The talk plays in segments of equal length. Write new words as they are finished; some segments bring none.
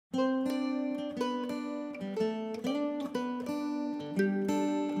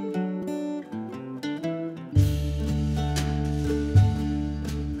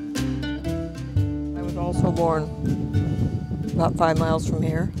also born about 5 miles from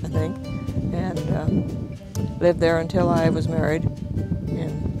here, I think, and lived there until I was married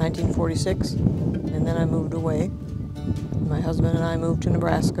in 1946, and then I moved away. My husband and I moved to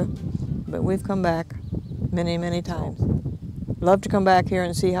Nebraska, but we've come back many, many times. Love to come back here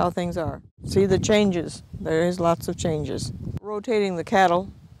and see how things are. See the changes. There is lots of changes. Rotating the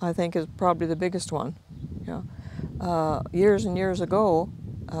cattle, I think, is probably the biggest one. You know, years and years ago,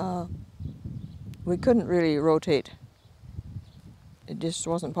 we couldn't really rotate. It just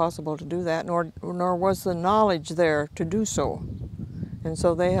wasn't possible to do that, nor was the knowledge there to do so. And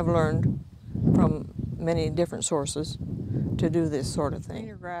so they have learned from many different sources to do this sort of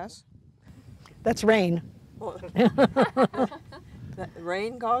thing. Grass. That's rain.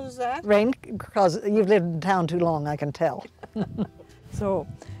 Rain causes that? Rain causes, you've lived in town too long, I can tell. So,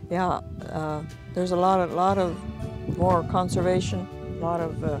 yeah, there's a lot of more conservation, a lot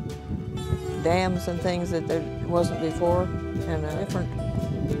of dams and things that there wasn't before, and a different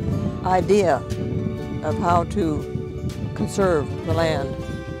idea of how to conserve the land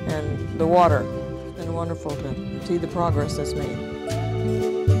and the water. It's been wonderful to see the progress that's made.